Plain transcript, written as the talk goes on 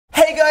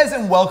guys,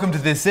 and welcome to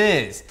This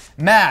Is.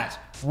 Matt,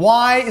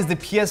 why is the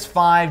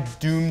PS5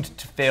 doomed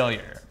to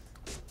failure?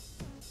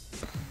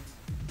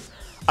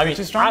 I mean,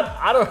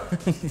 I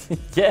don't.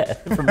 Yeah,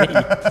 for me.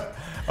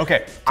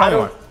 Okay, I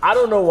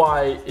don't know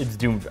why it's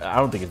doomed. I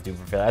don't think it's doomed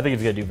for failure. I think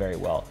it's gonna do very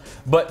well.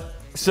 But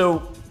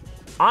so,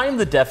 I'm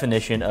the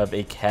definition of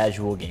a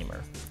casual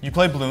gamer. You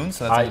play Bloons,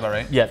 so that sounds about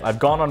right. Yes, I've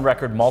gone on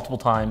record multiple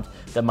times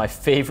that my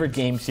favorite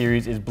game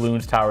series is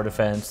Bloons Tower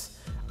Defense.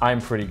 I'm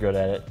pretty good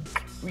at it.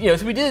 You know,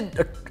 so we did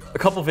a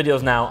couple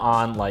videos now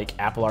on like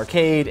Apple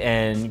Arcade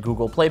and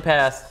Google Play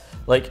Pass,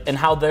 like, and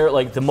how they're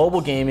like the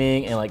mobile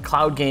gaming and like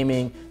cloud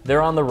gaming,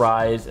 they're on the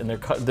rise, and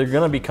they're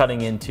gonna be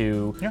cutting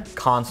into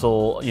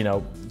console, you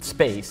know,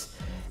 space,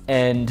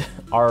 and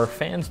our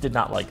fans did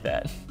not like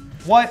that.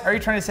 What are you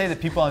trying to say, that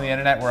people on the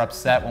internet were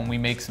upset when we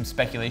make some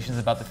speculations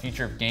about the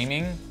future of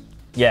gaming?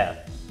 Yeah.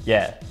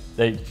 I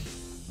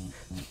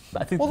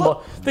think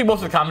most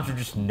of the comments are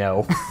just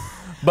no.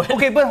 But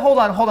okay, but hold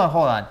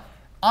on.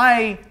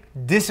 I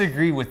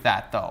disagree with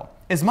that, though.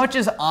 As much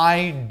as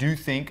I do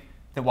think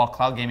that while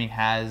cloud gaming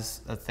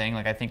has a thing,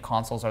 like I think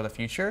consoles are the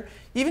future,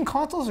 even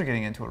consoles are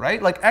getting into it,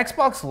 right? Like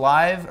Xbox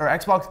Live or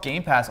Xbox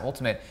Game Pass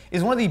Ultimate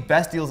is one of the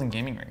best deals in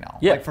gaming right now.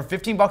 Yeah. Like for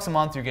 $15 a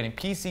month, you're getting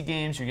PC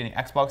games, you're getting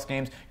Xbox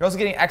games, you're also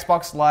getting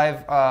Xbox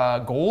Live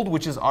Gold,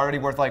 which is already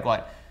worth like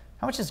what?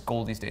 How much is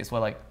Gold these days?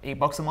 What, like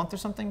 $8 a month or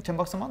something?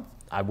 $10 a month?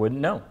 I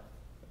wouldn't know.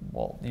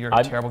 Well, you're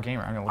a terrible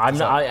gamer.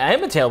 I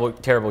am a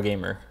terrible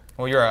gamer.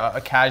 Well, you're a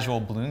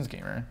casual Bloons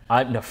gamer.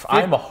 I'm a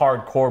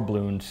hardcore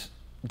Bloons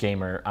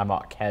gamer. I'm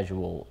a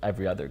casual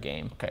every other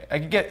game.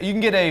 Okay, you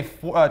can get a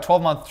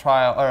 12-month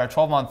trial or a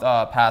 12-month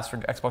pass for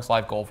Xbox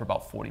Live Gold for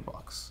about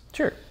 $40.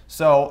 Sure.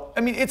 So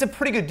I mean, it's a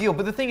pretty good deal.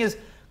 But the thing is,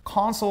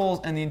 consoles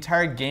and the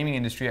entire gaming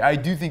industry, I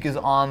do think, is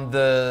on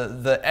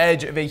the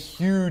edge of a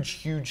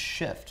huge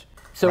shift.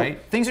 So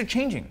right? Things are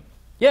changing.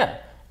 Yeah,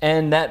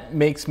 and that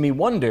makes me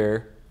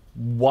wonder,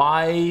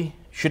 why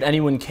should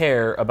anyone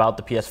care about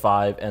the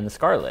PS5 and the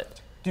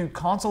Scarlett? Dude,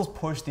 consoles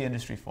push the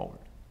industry forward.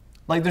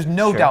 Like, there's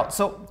no doubt.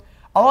 So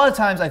a lot of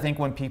times I think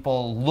when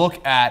people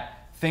look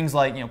at things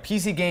like, you know,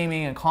 PC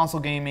gaming and console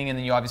gaming, and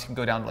then you obviously can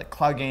go down to like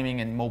cloud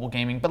gaming and mobile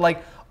gaming, but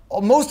like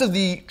most of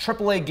the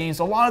AAA games,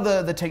 a lot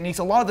of the techniques,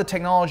 a lot of the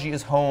technology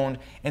is honed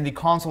in the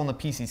console and the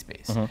PC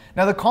space. Mm-hmm.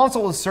 Now the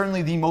console is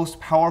certainly the most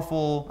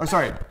powerful, or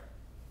sorry,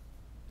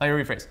 let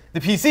me rephrase.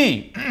 The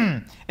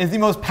PC is the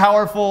most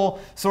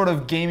powerful sort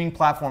of gaming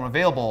platform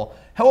available.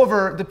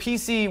 However, the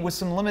PC, with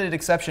some limited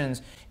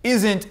exceptions,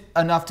 isn't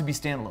enough to be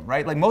standalone,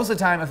 right? Like most of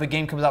the time, if a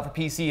game comes out for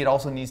PC, it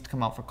also needs to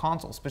come out for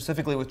console,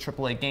 specifically with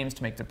AAA games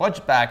to make their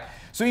budget back.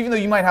 So even though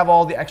you might have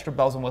all the extra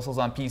bells and whistles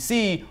on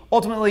PC,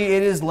 ultimately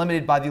it is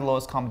limited by the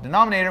lowest common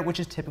denominator,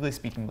 which is typically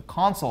speaking the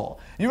console.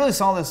 You really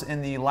saw this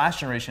in the last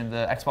generation,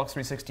 the Xbox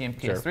 360 and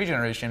PS3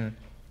 generation.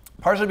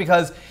 Partially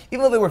because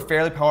even though they were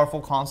fairly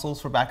powerful consoles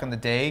for back in the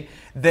day,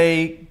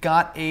 they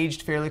got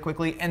aged fairly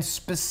quickly, and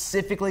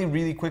specifically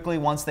really quickly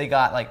once they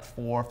got like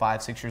 4,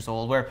 5, 6 years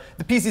old, where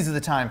the PCs at the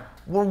time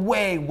were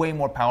way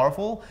more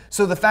powerful.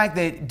 So the fact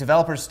that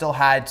developers still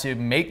had to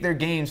make their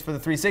games for the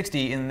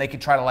 360 and they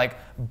could try to like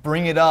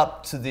bring it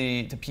up to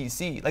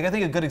PC. Like I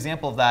think a good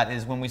example of that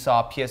is when we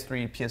saw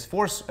PS3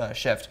 PS4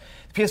 shift.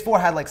 The PS4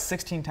 had like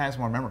 16 times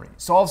more memory.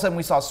 So all of a sudden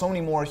we saw so many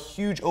more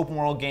huge open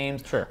world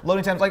games,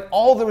 loading times, like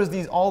all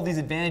of these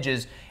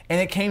advantages,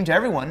 and it came to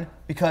everyone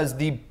because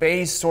the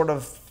base sort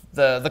of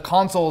the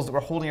consoles that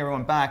were holding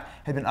everyone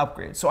back had been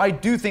upgraded. So I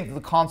do think that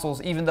the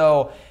consoles, even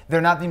though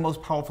they're not the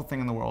most powerful thing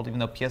in the world, even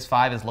though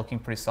PS5 is looking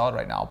pretty solid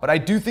right now, but I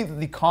do think that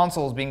the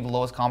consoles being the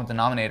lowest common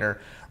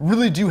denominator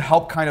really do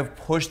help kind of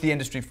push the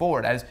industry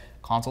forward. As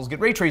consoles get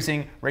ray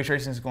tracing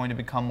is going to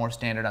become more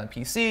standard on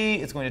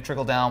PC. It's going to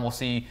trickle down. We'll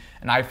see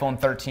an iPhone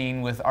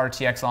 13 with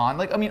RTX on.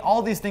 Like, I mean,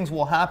 all these things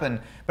will happen,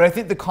 but I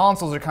think the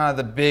consoles are kind of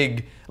the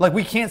big, like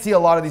we can't see a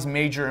lot of these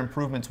major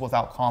improvements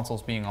without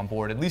consoles being on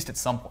board, at least at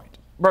some point.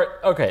 Right,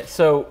 okay,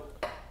 so,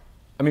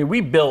 I mean,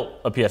 we built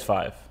a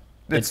PS5.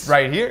 It's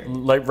right here.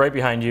 Like right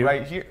behind you.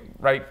 Right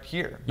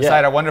here.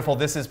 Beside our wonderful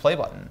This Is play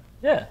button.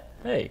 Yeah,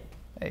 hey.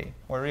 Hey,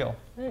 we're real.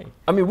 Hey.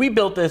 I mean, we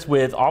built this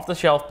with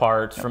off-the-shelf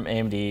parts from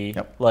AMD.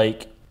 Yep.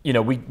 Like, you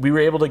know, we were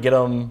able to get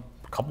them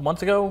a couple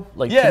months ago,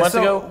 like 2 months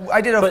ago.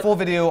 I did a full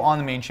video on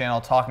the main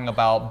channel talking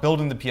about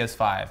building the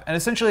PS5, and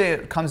essentially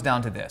it comes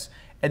down to this.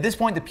 At this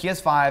point, the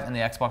PS5 and the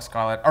Xbox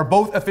Scarlett are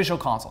both official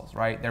consoles,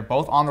 right? They're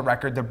both on the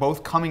record. They're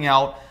both coming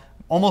out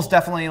almost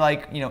definitely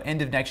like, you know,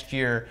 end of next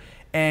year.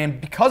 And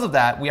because of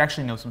that, we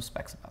actually know some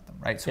specs about them,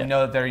 right? So we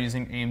know that they're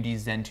using AMD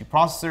Zen 2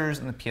 processors.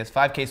 In the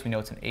PS5 case, we know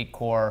it's an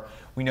 8-core.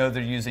 We know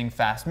they're using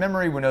fast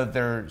memory. We know that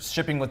they're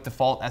shipping with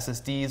default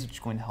SSDs, which is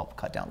going to help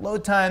cut down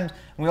load times.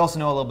 And we also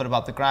know a little bit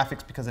about the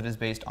graphics because it is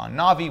based on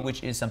Navi,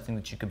 which is something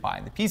that you could buy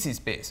in the PC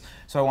space.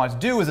 So what I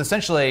wanted to do is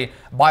essentially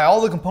buy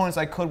all the components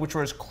I could, which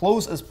were as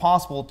close as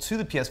possible to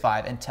the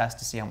PS5, and test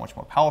to see how much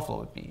more powerful it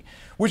would be.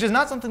 Which is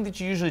not something that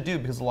you usually do,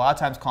 because a lot of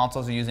times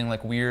consoles are using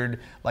like weird,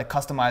 like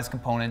customized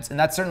components, and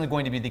that's certainly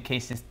going to be the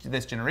case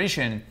this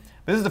generation.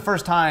 But this is the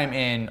first time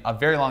in a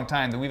very long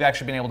time that we've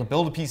actually been able to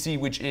build a PC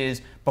which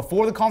is,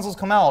 before the consoles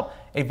come out,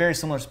 a very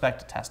similar spec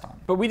to test on.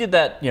 But we did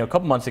that, a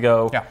couple months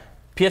ago. Yeah.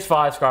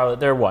 PS5 Scarlett,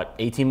 they're what,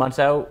 18 months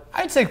out?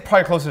 I'd say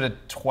probably closer to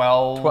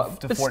 12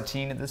 to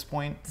 14 at this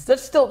point.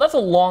 That's a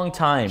long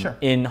time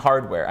in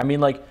hardware. I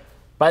mean, like,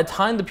 by the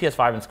time the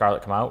PS5 and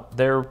Scarlett come out,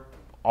 they're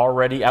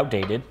already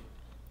outdated.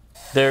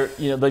 There's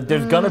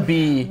gonna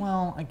be.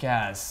 Well, I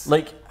guess.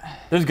 Like,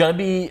 there's gonna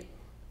be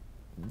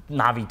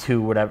Navi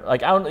 2, whatever.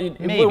 Like,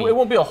 it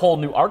won't be a whole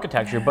new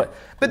architecture, but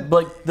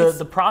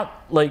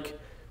like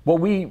what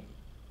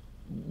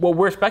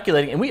we're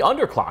speculating, and we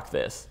underclocked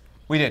this.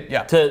 We did,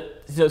 yeah.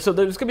 So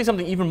there's gonna be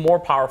something even more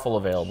powerful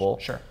available.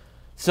 Sure.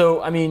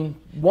 So I mean,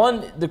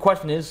 the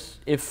question is,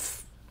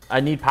 if I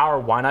need power,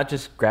 why not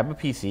just grab a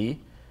PC?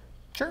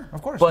 Sure,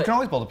 of course. But you can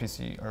always build a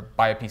PC or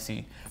buy a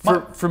PC.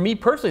 For me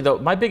personally, though,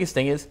 my biggest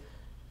thing is,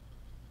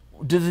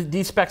 do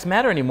these specs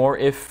matter anymore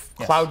if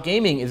cloud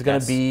gaming is going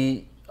to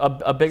be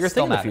a bigger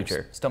thing in the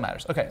future? Still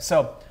matters. Okay,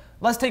 so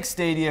let's take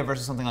Stadia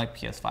versus something like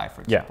PS5,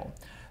 for example.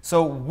 Yeah.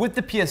 So with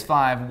the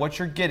PS5, what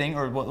you're getting,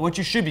 or what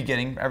you should be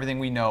getting, everything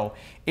we know,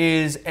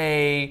 is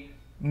a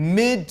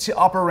mid to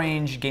upper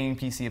range gaming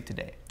PC of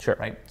today. Sure.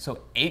 Right? So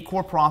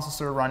 8-core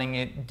processor running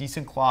it,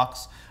 decent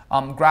clocks,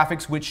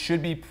 graphics which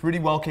should be pretty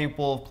well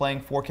capable of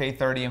playing 4K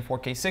 30 and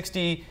 4K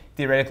 60,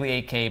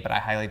 theoretically 8K, but I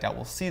highly doubt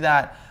we'll see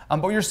that.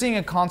 But you're seeing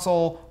a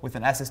console with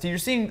an SSD. You're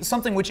seeing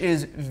something which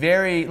is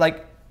very,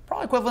 like,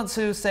 probably equivalent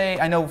to, say,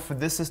 I know for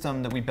this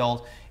system that we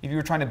built, if you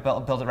were trying to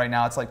build it right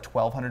now, it's like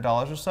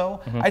 $1,200 or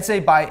so. I'd say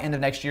by end of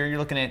next year, you're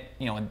looking at,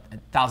 a $1,000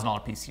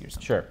 PC or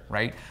something. Sure.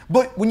 Right?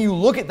 But when you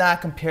look at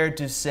that compared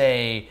to,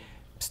 say,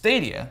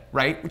 Stadia,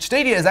 right? Which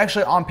Stadia is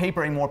actually on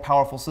paper a more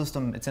powerful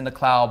system. It's in the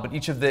cloud, but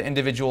each of the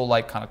individual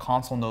kind of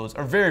console nodes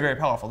are very, very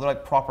powerful. They're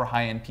like proper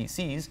high-end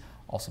PCs,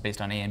 also based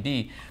on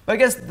AMD. But I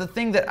guess the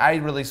thing that I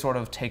really sort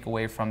of take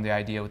away from the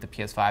idea with the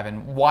PS5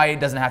 and why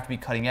it doesn't have to be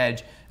cutting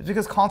edge is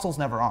because consoles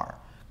never are.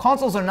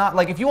 Consoles are not,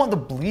 like, if you want the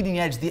bleeding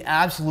edge, the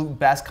absolute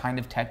best kind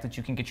of tech that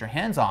you can get your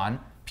hands on,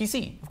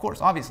 PC, of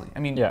course, obviously. I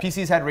mean,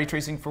 PC's had ray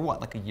tracing for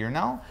what, like a year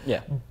now?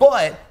 Yeah.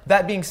 But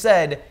that being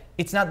said,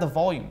 it's not the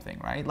volume thing,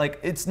 right? Like,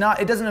 it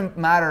doesn't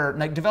matter,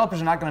 like,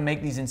 developers are not gonna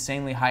make these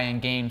insanely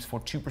high-end games for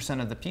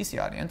 2% of the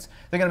PC audience.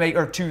 They're gonna make,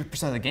 or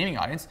 2% of the gaming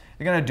audience.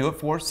 They're gonna do it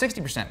for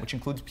 60%, which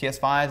includes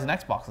PS5s and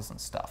Xboxes and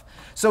stuff.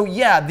 So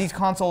yeah, these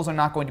consoles are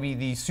not going to be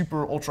the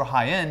super ultra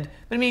high-end,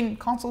 but I mean,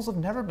 consoles have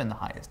never been the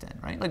highest end,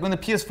 right? Like when the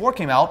PS4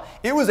 came out,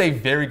 it was a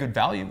very good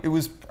value. It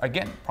was,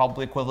 again,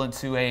 probably equivalent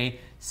to a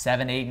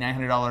 $700,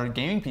 $800, $900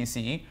 gaming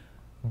PC.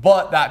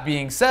 But that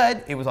being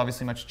said, it was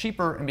obviously much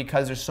cheaper, and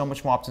because there's so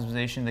much more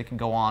optimization that can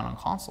go on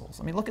consoles.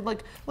 I mean, look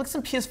at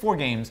some PS4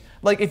 games.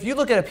 Like if you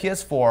look at a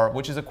PS4,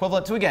 which is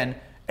equivalent to, again,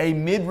 a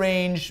mid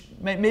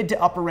to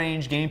upper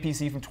range gaming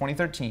PC from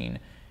 2013,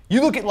 you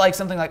look at like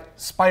something like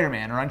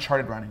Spider-Man or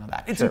Uncharted running on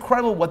that. It's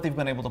incredible what they've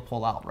been able to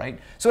pull out, right?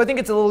 So I think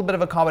it's a little bit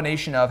of a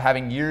combination of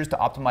having years to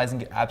optimize and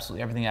get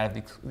absolutely everything out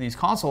of these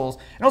consoles,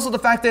 and also the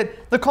fact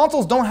that the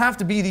consoles don't have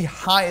to be the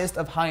highest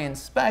of high-end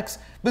specs,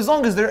 but as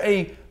long as they're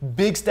a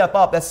big step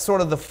up, that's sort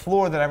of the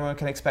floor that everyone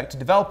can expect to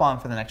develop on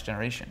for the next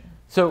generation.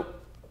 So,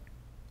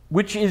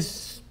 which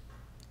is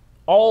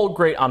all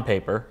great on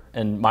paper,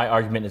 and my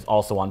argument is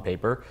also on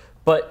paper,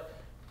 but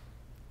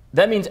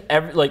that means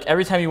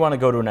every time you want to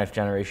go to a next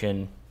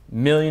generation,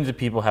 millions of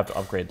people have to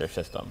upgrade their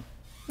system.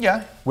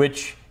 Yeah.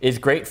 Which is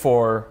great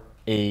for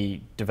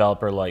a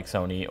developer like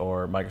Sony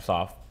or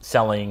Microsoft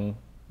selling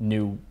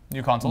new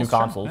consoles.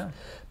 Sure, yeah.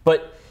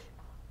 But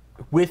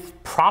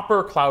with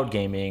proper cloud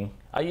gaming,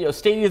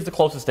 Stadia is the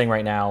closest thing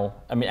right now.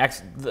 I mean,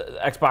 the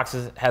Xbox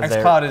has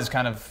their... xCloud is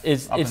kind of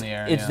up in the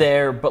air. It's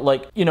there, but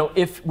like,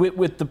 if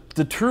with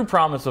the true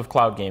promise of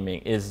cloud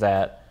gaming is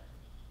that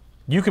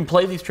you can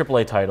play these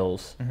AAA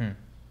titles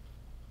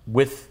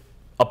with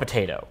a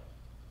potato.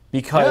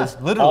 Because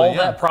all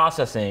that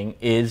processing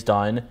is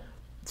done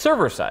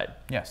server side.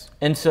 Yes.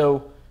 And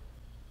so,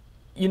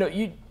 you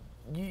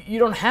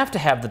don't have to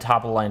have the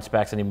top of the line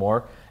specs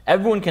anymore.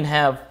 Everyone can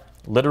have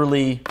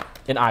literally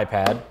an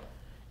iPad,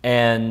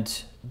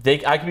 and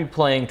I could be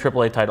playing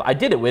AAA title. I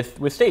did it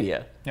with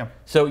Stadia. Yeah.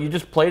 So you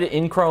just played it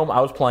in Chrome.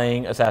 I was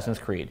playing Assassin's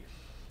Creed.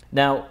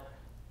 Now,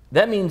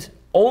 that means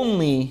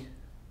only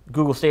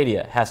Google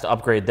Stadia has to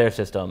upgrade their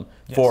system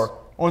for.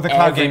 Or the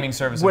cloud gaming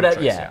service.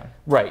 Yeah,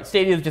 right.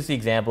 Stadia is just the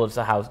example. It's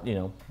how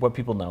what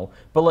people know.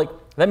 But like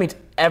that means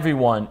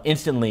everyone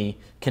instantly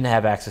can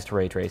have access to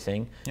ray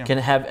tracing, can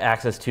have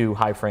access to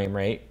high frame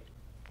rate.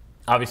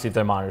 Obviously, if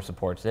their monitor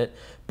supports it.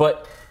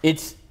 But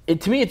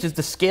to me, it's just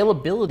the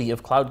scalability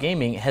of cloud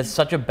gaming has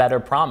such a better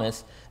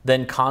promise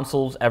than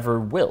consoles ever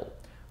will.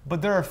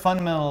 But there are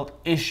fundamental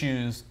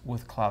issues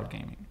with cloud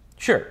gaming.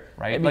 Sure.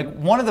 Right? I mean, like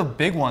one of the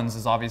big ones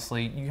is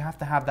obviously you have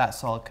to have that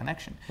solid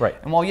connection. Right.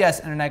 And while yes,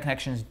 internet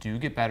connections do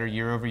get better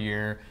year over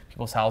year,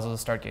 people's houses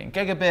start getting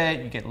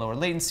gigabit, you get lower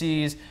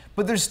latencies,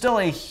 but there's still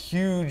a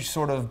huge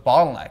sort of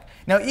bottleneck.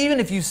 Now,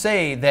 even if you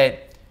say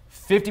that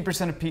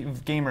 50% of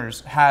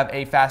gamers have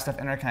a fast enough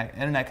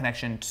internet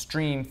connection to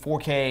stream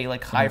 4K,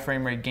 like high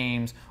frame rate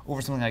games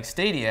over something like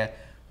Stadia,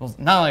 well,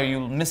 not only are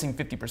you missing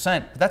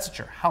 50%, but that's at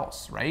your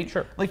house, right?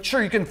 Sure. Like,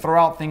 sure, you can throw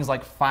out things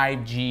like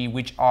 5G,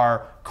 which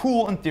are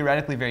cool and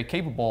theoretically very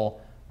capable,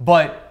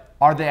 but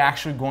are they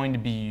actually going to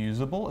be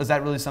usable? Is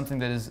that really something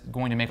that is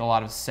going to make a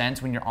lot of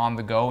sense when you're on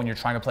the go and you're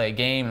trying to play a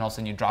game and all of a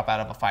sudden you drop out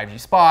of a 5G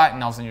spot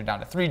and all of a sudden you're down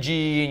to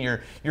 3G and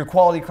your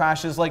quality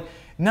crashes? Like,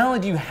 not only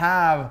do you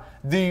have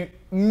the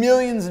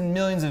millions and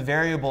millions of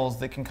variables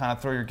that can kind of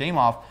throw your game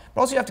off,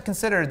 but also you have to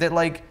consider that,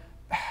 like,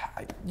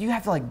 you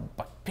have to, like,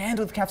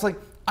 bandwidth caps. Like,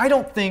 I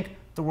don't think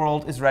the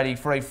world is ready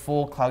for a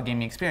full cloud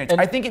gaming experience.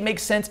 I think it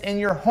makes sense in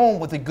your home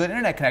with a good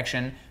internet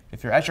connection.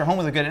 If you're at your home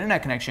with a good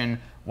internet connection,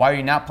 why are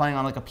you not playing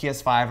on like a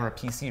PS5 or a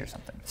PC or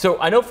something? So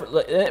I know,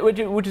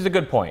 which is a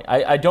good point.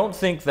 I don't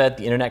think that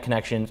the internet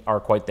connections are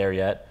quite there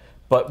yet,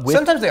 but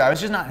sometimes they are.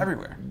 It's just not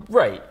everywhere.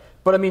 Right.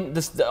 But I mean,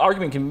 the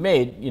argument can be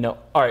made. You know,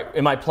 all right,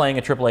 am I playing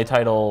a AAA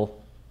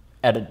title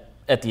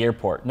at the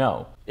airport?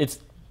 No. It's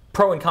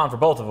pro and con for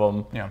both of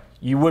them. Yeah.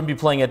 You wouldn't be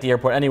playing at the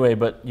airport anyway,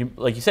 but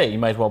like you say, you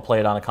might as well play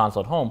it on a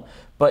console at home.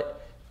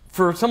 But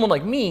for someone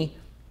like me,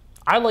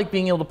 I like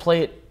being able to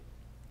play it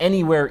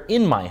anywhere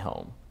in my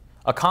home.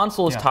 A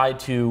console is tied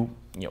to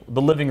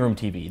the living room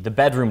TV, the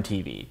bedroom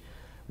TV.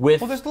 Well,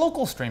 there's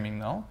local streaming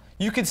though.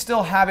 You could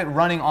still have it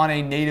running on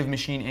a native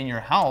machine in your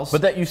house.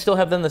 But that you still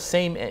have then the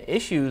same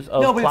issues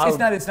of no, but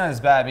cloud. It's not as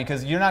bad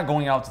because you're not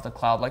going out to the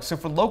cloud. Like, so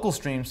for local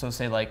streams, so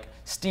say like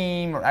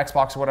Steam or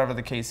Xbox or whatever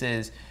the case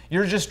is,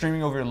 you're just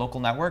streaming over your local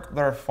network.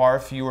 There are far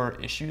fewer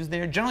issues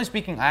there. Generally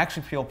speaking, I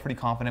actually feel pretty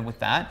confident with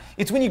that.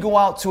 It's when you go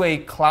out to a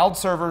cloud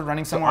server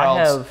running somewhere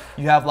else,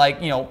 you have like,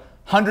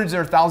 hundreds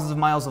or thousands of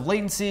miles of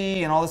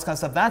latency and all this kind of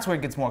stuff. That's where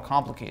it gets more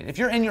complicated. If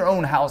you're in your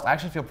own house, I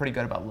actually feel pretty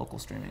good about local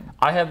streaming.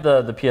 I have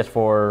the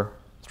PS4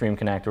 Stream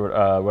Connect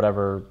or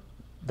whatever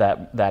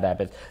that app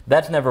is.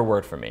 That's never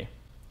worked for me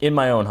in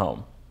my own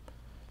home.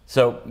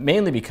 So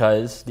mainly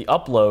because the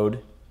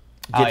upload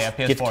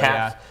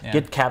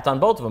gets capped on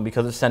both of them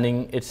because it's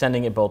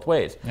sending it both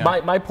ways.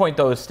 Yeah. My point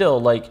though is still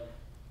like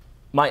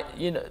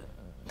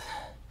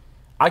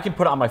I can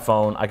put it on my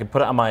phone. I can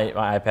put it on my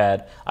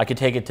iPad. I can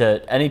take it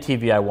to any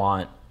TV I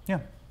want. Yeah,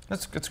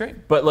 that's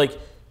great. But like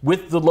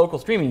with the local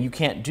streaming, you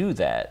can't do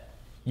that.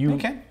 You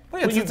can. Well,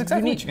 yeah, that's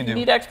exactly what you can do. You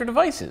need extra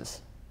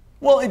devices.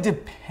 Well, it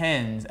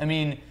depends. I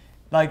mean,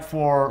 like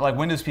for like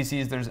Windows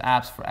PCs, there's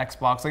apps for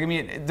Xbox. Like, I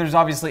mean, there's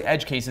obviously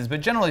edge cases,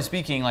 but generally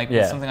speaking, like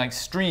with something like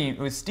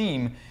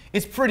Steam,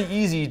 it's pretty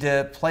easy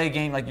to play a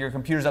game. Like your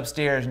computer's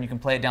upstairs and you can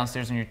play it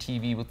downstairs on your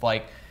TV with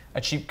like a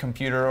cheap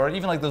computer, or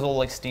even like those old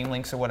like Steam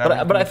Links or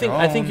whatever. But I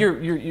think you're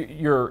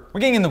we're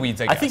getting in the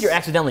weeds. I guess. I think you're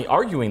accidentally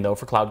arguing though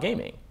for cloud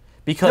gaming,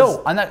 because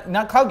no, I'm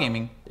not cloud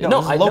gaming. No,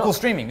 local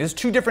streaming. There's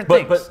two different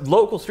things. But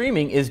local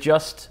streaming is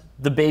just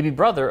the baby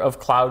brother of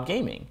cloud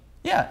gaming.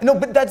 Yeah, no,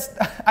 but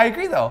I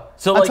agree though.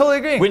 So I totally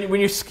agree. When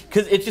you're,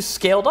 because it's just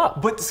scaled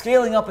up. But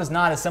scaling up is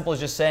not as simple as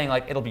just saying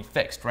like it'll be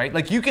fixed, right?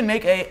 Like you can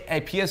make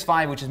a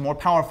PS5 which is more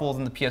powerful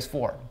than the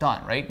PS4,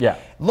 done, right? Yeah.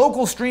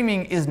 Local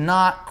streaming is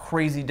not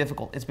crazy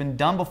difficult. It's been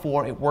done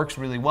before, it works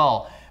really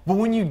well. But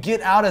when you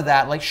get out of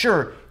that, like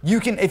sure, you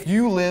can, if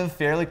you live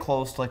fairly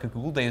close to like a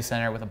Google data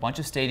center with a bunch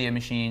of Stadia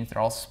machines,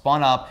 they're all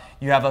spun up,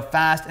 you have a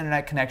fast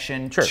internet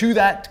connection to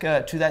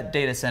that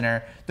data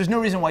center, there's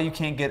no reason why you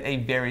can't get a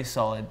very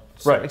solid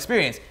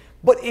experience.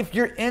 But if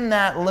you're in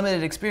that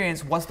limited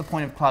experience, what's the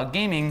point of cloud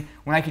gaming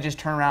when I could just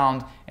turn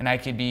around and I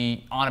could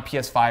be on a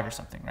PS5 or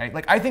something, right?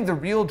 Like I think the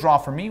real draw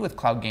for me with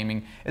cloud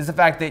gaming is the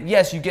fact that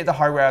yes, you get the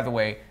hardware out of the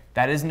way.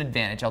 That is an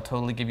advantage. I'll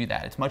totally give you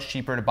that. It's much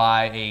cheaper to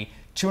buy a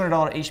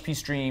 $200 HP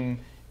stream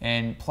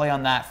and play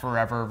on that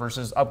forever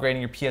versus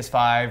upgrading your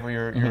PS5 or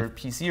your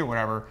PC or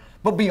whatever.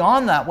 But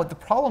beyond that, what the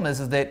problem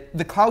is that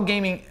the cloud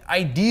gaming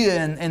idea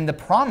and the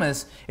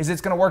promise is it's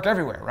going to work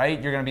everywhere,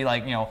 right? You're going to be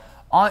like,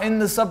 in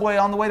the subway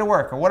on the way to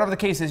work or whatever the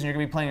case is, and you're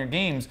going to be playing your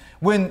games.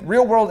 When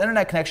real-world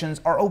internet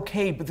connections are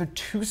okay, but they're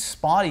too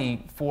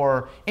spotty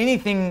for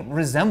anything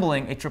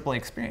resembling a AAA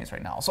experience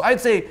right now. So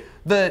I'd say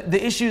the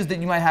issues that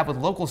you might have with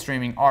local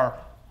streaming are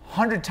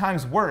 100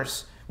 times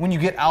worse when you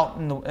get out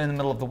in the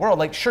middle of the world.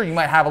 Like, sure, you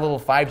might have a little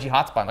 5G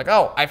hotspot. Like,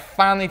 oh, I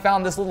finally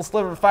found this little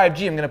sliver of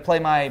 5G. I'm going to play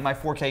my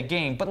 4K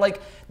game. But,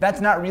 like, that's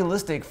not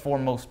realistic for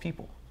most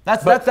people.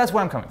 That's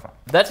where I'm coming from.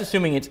 That's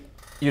assuming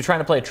you're trying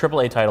to play a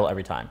AAA title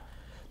every time.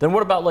 Then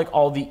what about, like,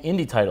 all the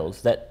indie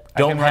titles that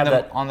don't have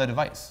that on the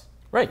device?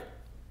 Right.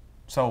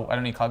 So I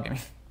don't need cloud gaming.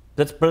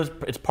 It's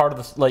part of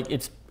the, like,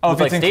 it's... Oh,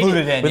 if it's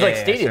included in, with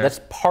Stadia, sure. That's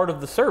part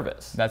of the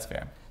service. That's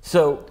fair.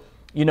 So...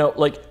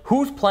 like,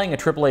 who's playing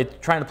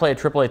trying to play a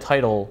AAA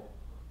title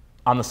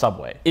on the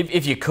subway?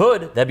 If you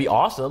could, that'd be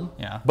awesome.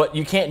 Yeah. But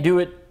you can't do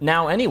it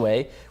now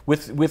anyway.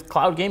 With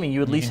cloud gaming,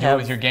 you at least have...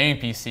 with your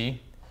gaming PC.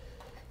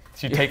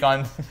 So you take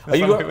on...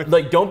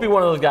 don't be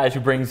one of those guys who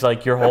brings,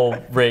 like, your whole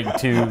rig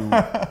to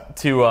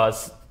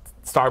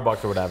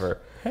Starbucks or whatever.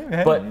 Hey,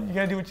 man, but, you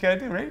gotta do what you gotta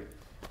do, right?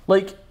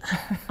 Like,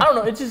 I don't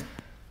know, it's just...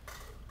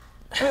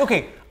 I mean,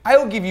 okay, I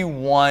will give you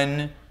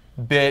one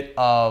bit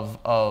of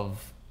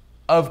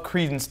of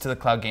credence to the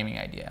cloud gaming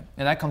idea,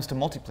 and that comes to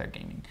multiplayer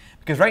gaming.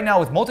 Because right now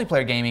with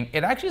multiplayer gaming,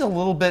 it actually is a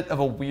little bit of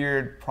a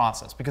weird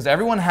process because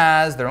everyone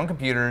has their own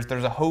computers.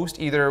 There's a host,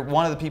 either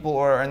one of the people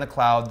or in the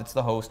cloud that's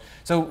the host.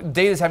 So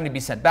data is having to be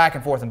sent back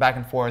and forth,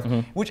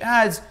 which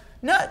adds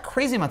not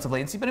crazy amounts of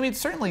latency, but I mean,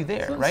 it's certainly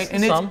there, right?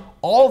 And it's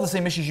all the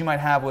same issues you might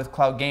have with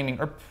cloud gaming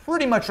are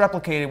pretty much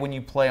replicated when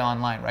you play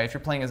online, right? If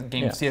you're playing a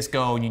game of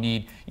CSGO and you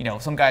need,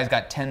 some guy's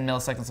got 10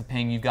 milliseconds of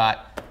ping, you've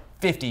got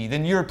 50,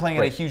 then you're playing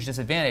at a huge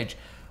disadvantage.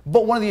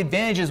 But one of the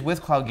advantages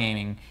with cloud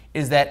gaming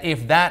is that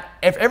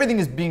if everything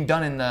is being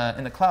done in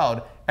the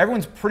cloud,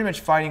 everyone's pretty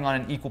much fighting on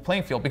an equal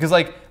playing field. Because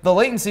like the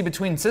latency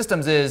between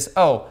systems is,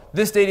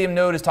 this Stadium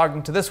node is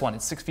talking to this one,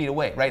 it's 6 feet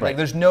away, right? Like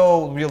there's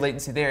no real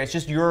latency there. It's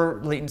just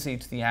your latency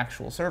to the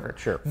actual server.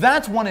 Sure.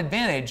 That's one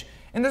advantage.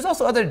 And there's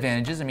also other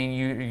advantages. I mean,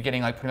 you're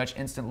getting like pretty much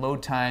instant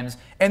load times.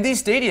 And these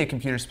Stadia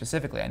computers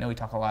specifically, I know we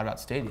talk a lot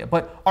about Stadia,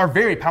 but are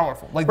very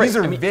powerful. Like these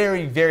are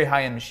very, very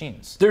high-end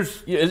machines.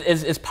 There's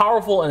as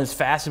powerful and as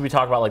fast as we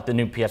talk about like the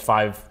new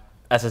PS5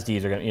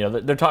 SSDs are going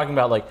to, they're talking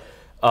about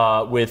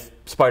like with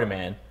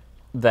Spider-Man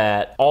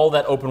that all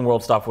that open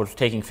world stuff was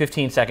taking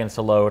 15 seconds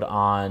to load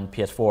on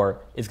PS4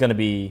 is going to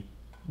be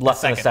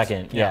less than a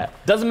second. Yeah.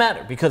 Doesn't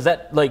matter because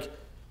that like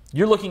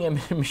you're looking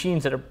at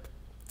machines that are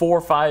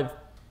 4, 5,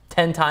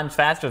 10 times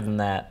faster than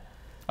that.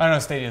 I don't know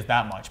if Stadia is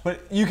that much,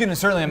 but you can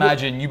certainly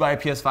imagine you buy a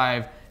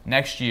PS5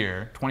 next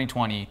year,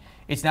 2020,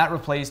 it's not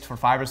replaced for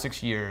 5 or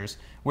 6 years,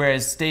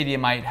 whereas Stadia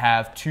might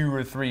have 2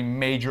 or 3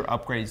 major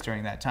upgrades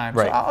during that time.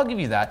 So I'll give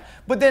you that.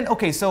 But then,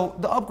 okay, so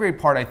the upgrade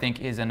part I think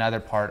is another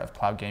part of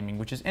cloud gaming,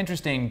 which is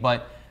interesting,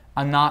 but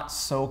I'm not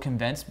so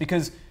convinced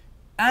because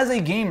as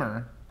a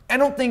gamer, I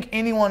don't think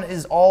anyone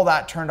is all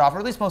that turned off, or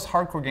at least most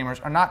hardcore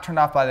gamers are not turned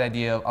off by the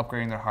idea of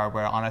upgrading their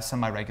hardware on a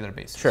semi-regular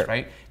basis,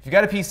 right? If you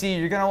got a PC,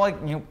 you're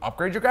gonna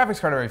upgrade your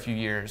graphics card every few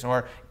years,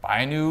 or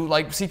buy a new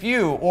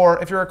CPU,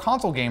 or if you're a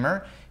console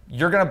gamer,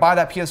 you're gonna buy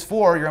that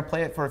PS4, you're gonna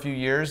play it for a few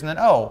years, and then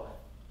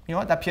you know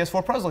what, that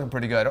PS4 Pro's looking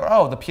pretty good,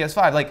 or the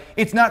PS5. Like,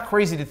 it's not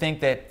crazy to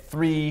think that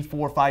 3,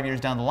 4, 5 years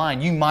down the line,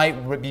 you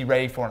might be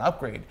ready for an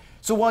upgrade.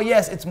 So while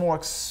yes, it's more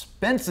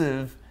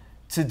expensive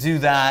to do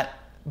that,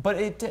 but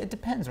it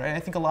depends, right? I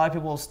think a lot of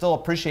people still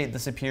appreciate the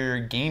superior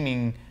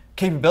gaming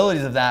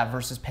capabilities of that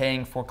versus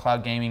paying for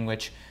cloud gaming,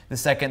 which the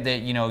second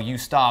that you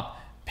stop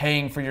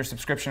paying for your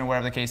subscription or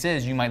whatever the case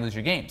is, you might lose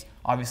your games.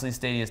 Obviously,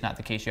 Stadia is not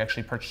the case. You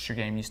actually purchase your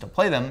game, you still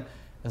play them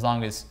as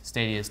long as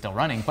Stadia is still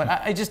running. But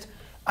I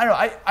don't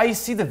know. I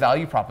see the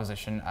value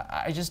proposition.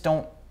 I just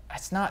don't.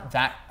 It's not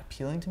that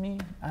appealing to me.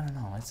 I don't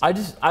know.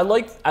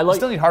 I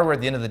still need hardware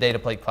at the end of the day to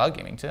play cloud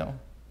gaming too.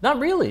 Not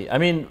really. I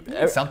mean,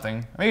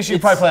 something. I mean, you should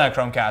probably play on a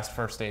Chromecast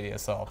for Stadia.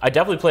 So I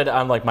definitely played it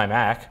on like my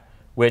Mac,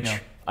 which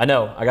I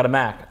know I got a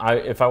Mac.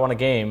 If I want a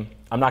game,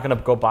 I'm not going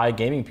to go buy a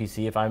gaming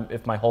PC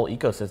if my whole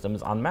ecosystem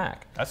is on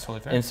Mac. That's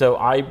totally fair. And so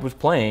I was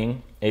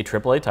playing a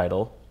AAA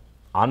title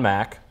on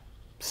Mac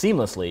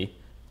seamlessly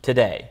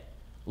today.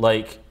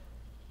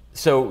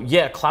 So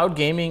yeah, cloud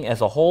gaming as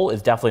a whole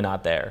is definitely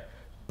not there,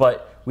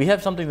 but we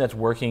have something that's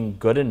working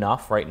good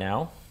enough right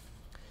now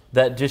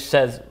that just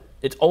says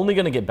it's only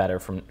going to get better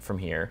from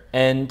here,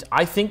 and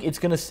I think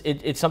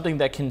it's something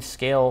that can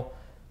scale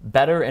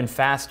better and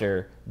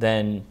faster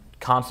than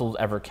consoles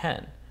ever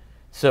can.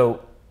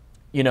 So,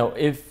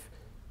 a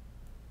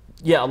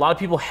lot of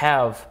people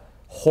have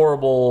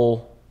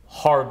horrible,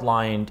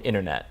 hard-lined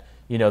internet.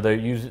 They're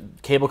using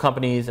cable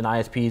companies and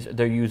ISPs.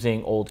 They're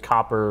using old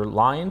copper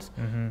lines.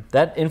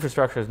 That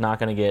infrastructure is not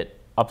going to get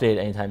updated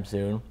anytime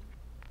soon,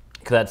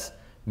 because that's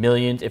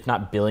millions, if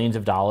not billions,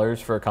 of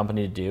dollars for a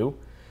company to do.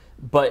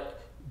 But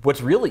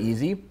what's really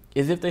easy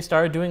is if they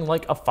started doing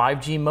like a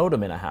 5G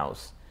modem in a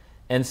house,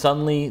 and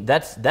suddenly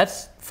that's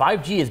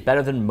 5G is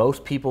better than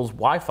most people's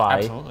Wi-Fi,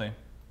 absolutely,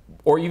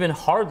 or even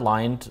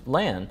hardlined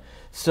LAN.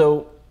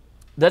 So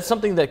that's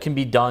something that can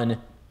be done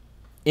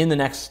in the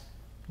next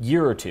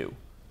year or two.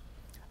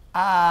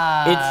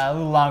 It's a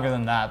little longer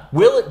than that.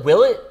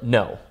 Will it?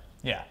 No.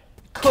 Yeah.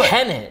 Could.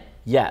 Can it?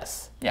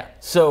 Yes. Yeah.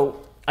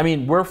 So I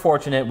mean, we're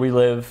fortunate. We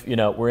live.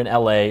 We're in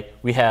LA.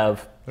 We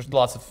have there's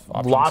lots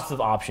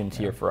of options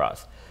here for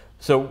us.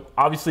 So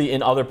obviously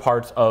in other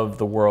parts of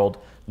the world,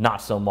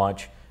 not so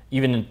much.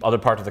 Even in other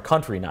parts of the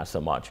country, not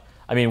so much.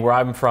 I mean, where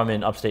I'm from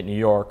in upstate New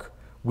York,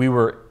 we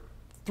were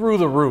through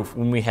the roof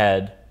when we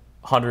had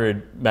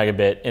 100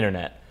 megabit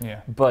internet.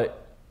 Yeah.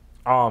 But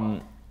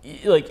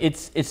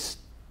it's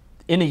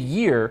in a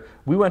year,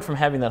 we went from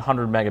having that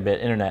 100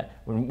 megabit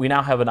internet when we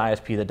now have an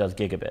ISP that does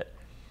gigabit.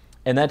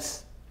 And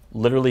that's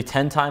literally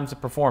 10 times the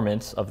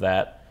performance of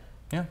that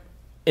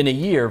in a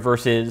year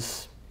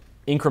versus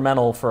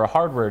incremental for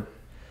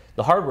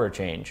the hardware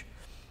change.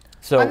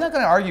 So I'm not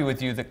going to argue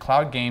with you that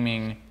cloud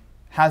gaming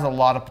has a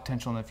lot of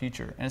potential in the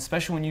future, and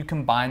especially when you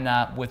combine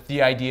that with the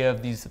idea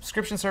of these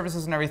subscription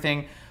services and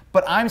everything.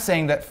 But I'm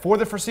saying that for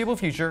the foreseeable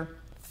future,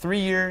 3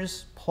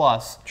 years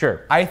plus,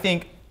 I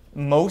think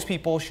most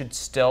people should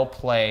still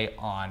play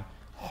on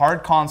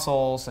hard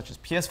consoles such as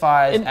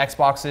PS5s,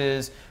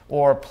 Xboxes,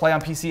 or play on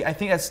PC. I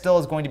think that still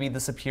is going to be the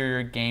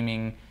superior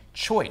gaming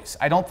choice.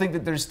 I don't think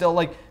that there's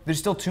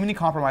still too many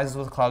compromises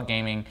with cloud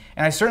gaming,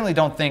 and I certainly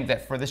don't think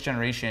that for this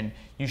generation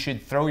you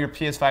should throw your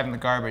PS5 in the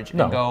garbage and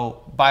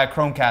go buy a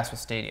Chromecast with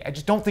Stadia. I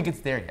just don't think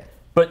it's there yet.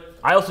 But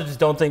I also just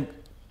don't think,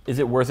 is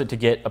it worth it to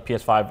get a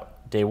PS5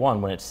 day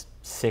one when it's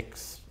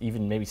 $600,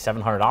 even maybe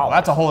 $700? Well,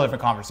 that's a whole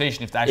different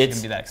conversation if it's actually going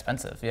to be that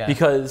expensive. Yeah.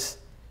 Because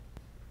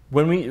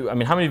how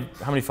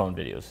many phone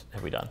videos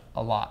have we done?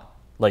 A lot.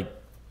 Like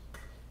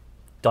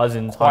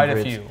dozens, quite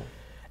hundreds. a few.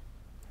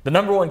 The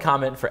number one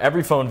comment for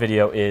every phone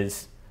video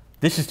is,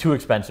 "This is too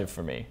expensive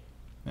for me."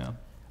 Yeah.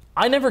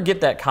 I never get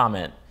that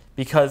comment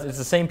because it's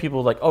the same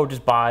people like, "Oh,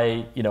 just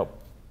buy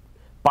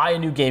a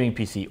new gaming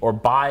PC or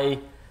buy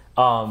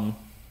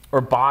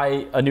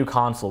a new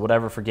console,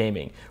 whatever for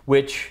gaming."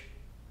 Which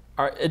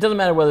it doesn't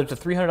matter whether it's a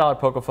 $300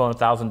 Pocophone,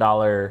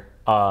 $1,000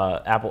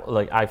 Apple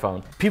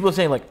iPhone. People are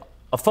saying like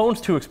a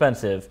phone's too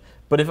expensive,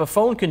 but if a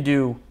phone can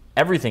do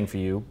everything for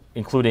you,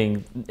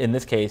 including in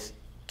this case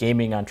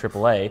gaming on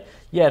AAA,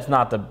 yeah, it's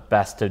not the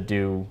best to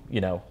do,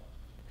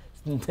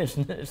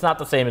 it's not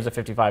the same as a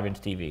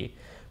 55-inch TV.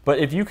 But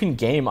if you can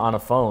game on a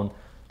phone,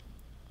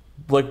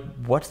 like,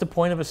 what's the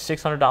point of a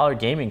 $600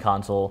 gaming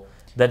console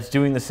that's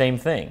doing the same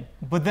thing?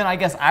 But then I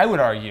guess I would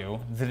argue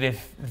that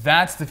if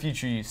that's the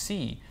future you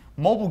see,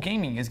 mobile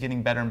gaming is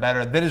getting better and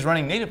better that is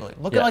running natively.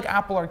 Look at like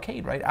Apple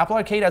Arcade, right? Apple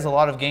Arcade has a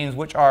lot of games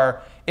which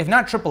are, if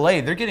not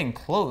AAA, they're getting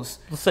close.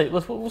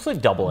 We'll say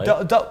double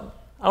A.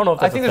 I don't know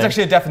if that's I think there's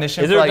actually a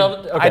definition. Is there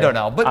okay. I don't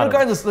know. But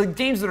regardless, like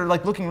games that are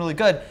like looking really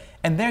good,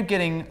 and they're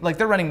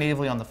running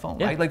natively on the phone,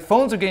 right? Like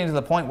phones are getting to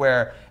the point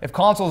where if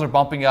consoles are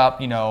bumping up,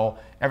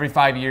 every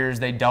 5 years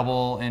they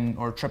double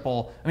or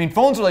triple. I mean,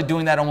 phones are like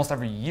doing that almost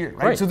every year,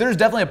 right? So there's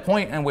definitely a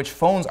point in which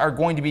phones are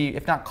going to be,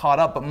 if not caught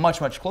up, but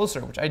much, much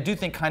closer, which I do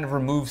think kind of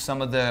removes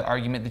some of the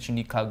argument that you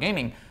need cloud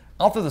gaming.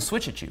 I'll throw the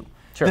Switch at you.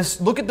 Sure.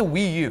 Look at the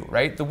Wii U,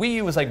 right? The Wii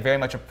U was like very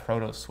much a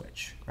proto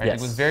Switch, right? Yes.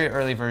 It was a very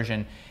early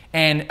version.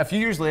 And a few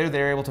years later,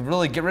 they were able to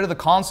really get rid of the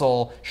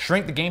console,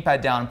 shrink the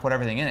gamepad down, and put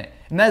everything in it.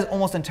 And that is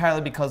almost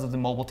entirely because of the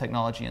mobile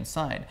technology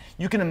inside.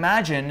 You can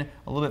imagine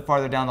a little bit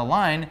farther down the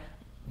line,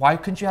 why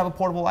couldn't you have a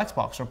portable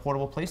Xbox or a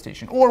portable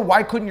PlayStation? Or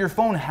why couldn't your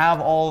phone have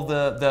all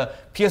the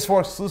PS4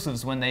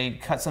 exclusives when they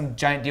cut some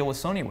giant deal with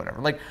Sony or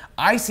whatever? Like,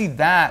 I see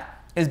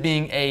that as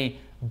being a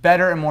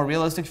better and more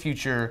realistic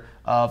future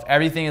of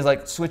everything is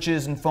like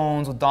switches and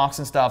phones with docks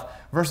and stuff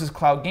versus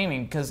cloud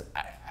gaming. Because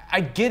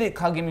I get it,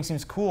 cloud gaming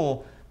seems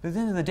cool, but at the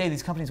end of the day,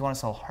 these companies want to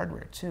sell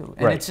hardware too.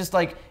 And it's just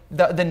like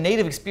the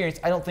native experience,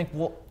 I don't think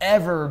will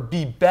ever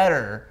be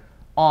better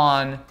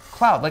on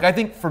cloud. Like I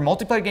think for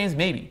multiplayer games,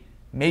 maybe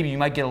you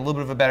might get a little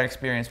bit of a better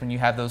experience when you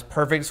have those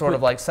perfect sort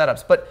of like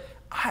setups. But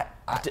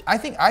I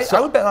think I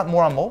would bet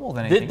more on mobile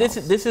than anything else.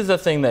 This is a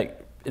thing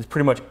that is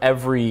pretty much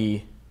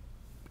every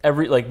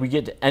like we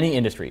get to any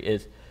industry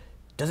is,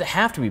 does it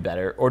have to be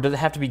better or does it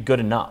have to be good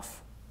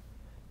enough?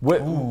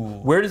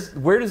 Where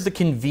does the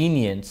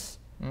convenience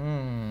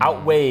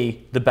outweigh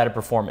the better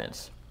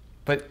performance?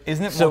 But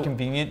isn't it more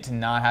convenient to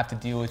not have to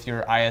deal with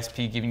your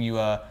ISP giving you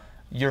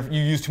you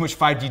use too much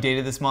 5G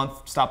data this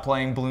month, stop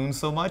playing balloons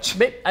so much?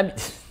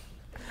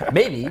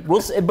 Maybe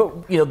we'll see,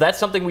 but that's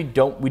something we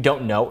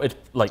don't know. It's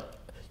like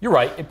you're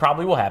right, it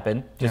probably will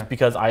happen just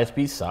because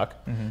ISPs suck.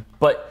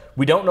 But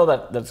we don't know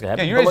that that's gonna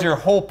happen. Yeah, your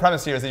whole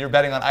premise here is that you're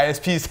betting on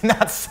ISPs to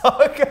not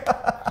suck.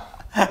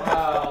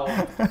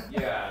 Well,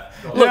 yeah.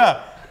 Look,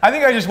 yeah. I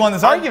think I just won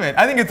this argument.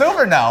 I think it's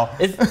over now.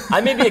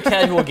 I may be a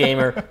casual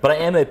gamer, but I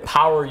am a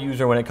power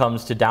user when it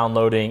comes to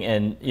downloading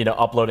and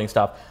uploading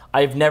stuff.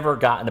 I've never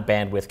gotten a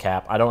bandwidth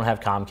cap. I don't have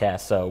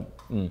Comcast, so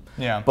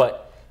yeah.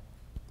 But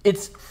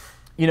it's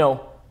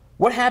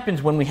what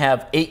happens when we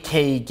have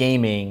 8K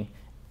gaming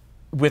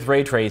with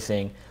ray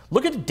tracing?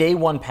 Look at the day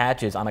one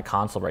patches on a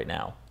console right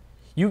now.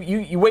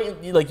 You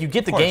wait, like you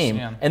get the game,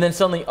 and then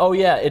suddenly, oh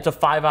yeah, it's a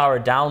 5-hour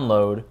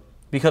download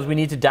because we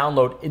need to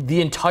download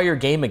the entire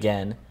game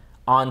again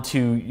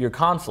onto your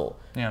console.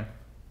 Yeah,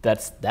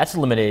 that's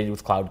eliminated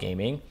with cloud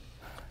gaming.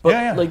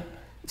 But like,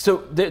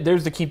 so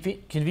there's the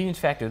convenience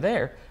factor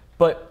there.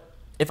 But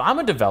if I'm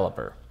a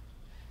developer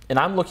and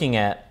I'm looking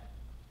at,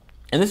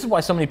 and this is why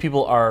so many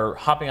people are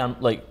hopping on,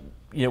 like,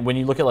 when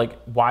you look at like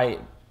why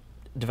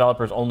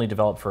developers only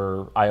develop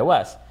for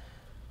iOS.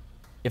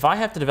 If I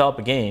have to develop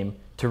a game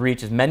to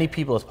reach as many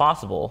people as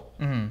possible,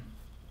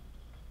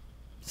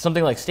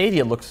 something like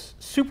Stadia looks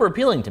super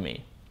appealing to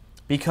me.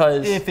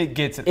 Because if it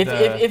gets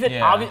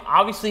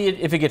obviously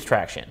if it gets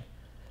traction,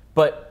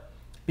 but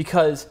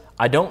because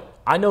I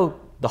know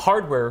the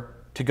hardware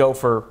to go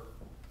for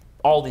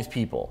all these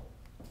people.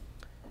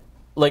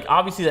 Like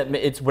obviously that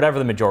it's whatever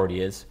the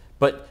majority is,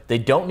 but they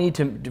don't need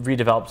to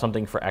redevelop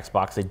something for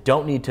Xbox. They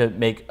don't need to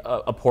make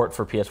a port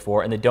for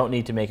PS4, and they don't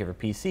need to make it for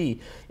PC.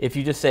 If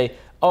you just say,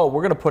 oh,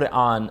 we're going to put it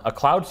on a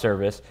cloud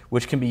service,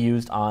 which can be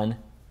used on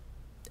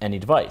any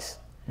device.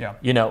 Yeah.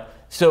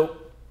 So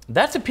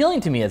that's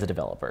appealing to me as a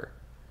developer.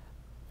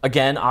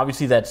 Again,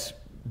 obviously that's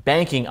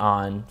banking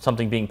on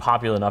something being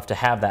popular enough to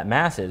have that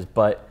masses,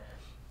 but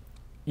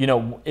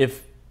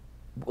if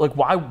like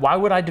why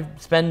would I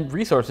spend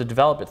resources to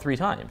develop it 3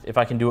 times if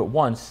I can do it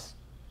once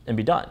and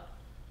be done?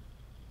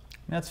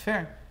 That's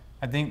fair.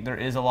 I think there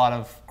is a lot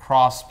of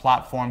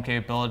cross-platform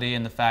capability,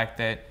 and the fact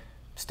that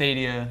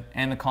Stadia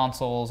and the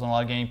consoles and a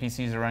lot of gaming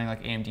PCs are running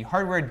like AMD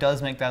hardware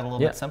does make that a little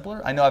bit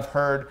simpler. I know I've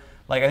heard,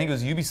 like I think it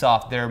was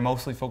Ubisoft, they're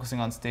mostly focusing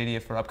on Stadia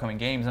for upcoming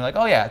games. And they're like,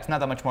 oh yeah, it's not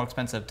that much more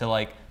expensive to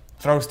like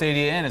throw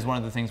Stadia in as one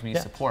of the things we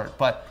support.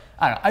 But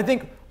I don't know, I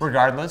think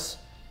regardless,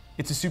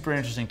 it's a super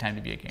interesting time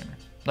to be a gamer.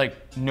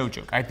 Like, no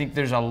joke. I think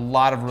there's a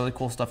lot of really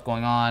cool stuff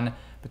going on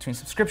between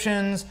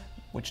subscriptions,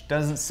 which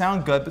doesn't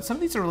sound good, but some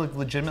of these are like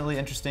legitimately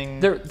interesting.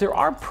 There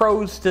are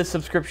pros to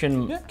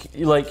subscription.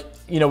 Like,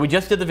 you know, we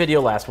just did the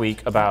video last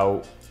week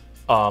about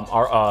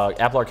our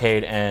Apple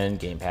Arcade and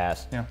Game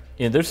Pass. Yeah.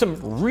 You know, there's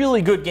some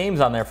really good games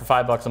on there for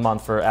 $5 a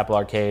month for Apple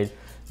Arcade.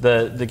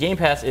 The Game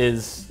Pass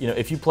is, you know,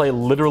 if you play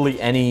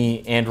literally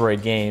any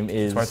Android game,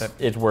 it's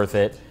worth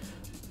it.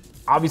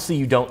 Obviously,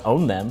 you don't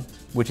own them,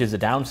 which is a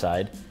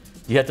downside.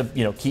 You have to,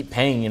 you know, keep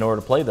paying in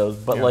order to play those.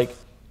 But like,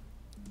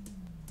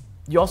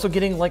 you're also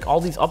getting like all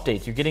these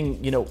updates. You're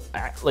getting, you know,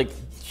 like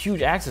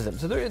huge access to them.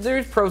 So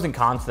there's pros and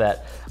cons to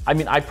that. I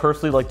mean, I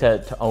personally like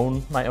to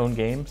own my own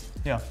games.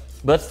 Yeah.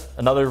 But that's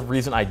another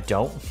reason I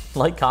don't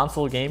like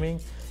console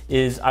gaming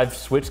is I've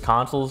switched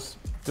consoles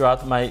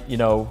throughout my, you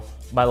know,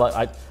 my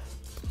life.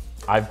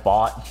 I've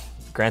bought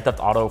Grand Theft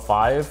Auto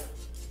 5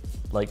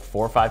 like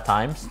 4 or 5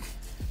 times.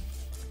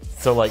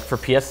 So like for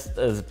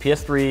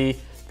PS3,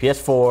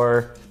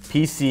 PS4,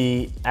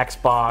 PC,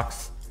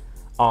 Xbox.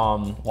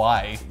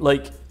 Why?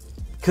 Like,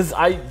 cause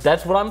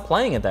that's what I'm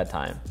playing at that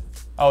time.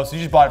 Oh, so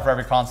you just bought it for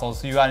every console.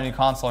 So you got a new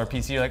console or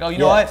PC. You're like, oh, you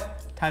know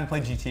what? Time to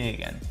play GTA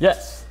again.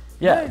 Yes.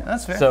 Yeah,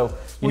 that's fair. So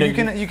you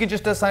can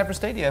just sign up for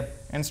Stadia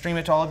and stream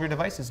it to all of your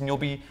devices, and you'll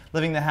be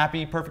living the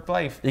happy, perfect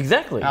life.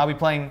 Exactly. And I'll be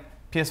playing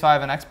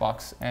PS5 and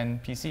Xbox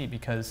and PC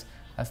because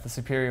that's the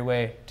superior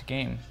way to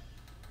game.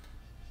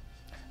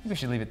 I think we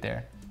should leave it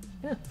there.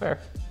 Yeah, fair.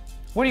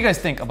 What do you guys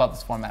think about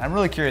this format? I'm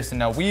really curious to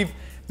know. We've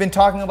been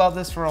talking about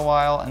this for a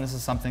while, and this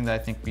is something that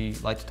I think we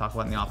like to talk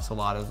about in the office a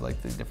lot, of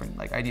like the different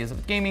like ideas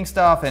of gaming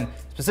stuff, and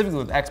specifically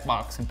with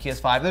Xbox and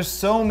PS5. There's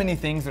so many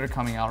things that are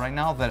coming out right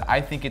now that I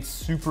think it's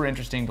super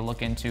interesting to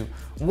look into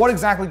what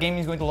exactly gaming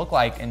is going to look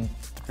like in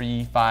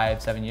 3,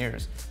 5, 7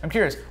 years. I'm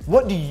curious,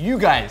 what do you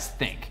guys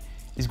think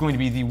is going to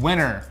be the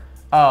winner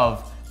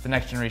of the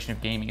next generation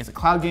of gaming? Is it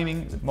cloud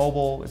gaming? Is it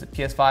mobile? Is it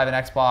PS5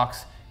 and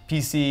Xbox?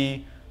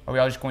 PC? Are we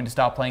all just going to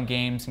stop playing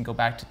games and go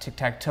back to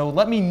tic-tac-toe?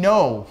 Let me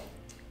know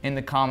in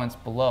the comments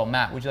below.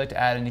 Matt, would you like to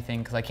add anything?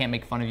 Because I can't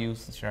make fun of you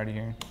since you're already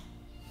here.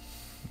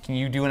 Can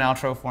you do an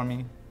outro for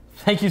me?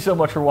 Thank you so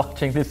much for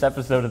watching this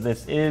episode of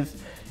This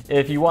Is.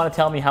 If you want to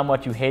tell me how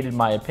much you hated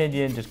my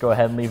opinion, just go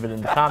ahead and leave it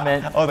in the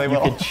comment. Oh, they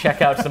will. You can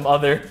check out some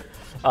other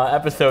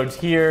episodes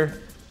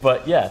here.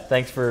 But yeah,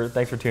 thanks for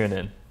tuning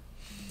in.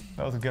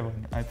 That was a good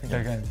one. I think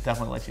they're going to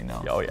definitely let you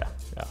know. Oh yeah,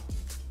 yeah.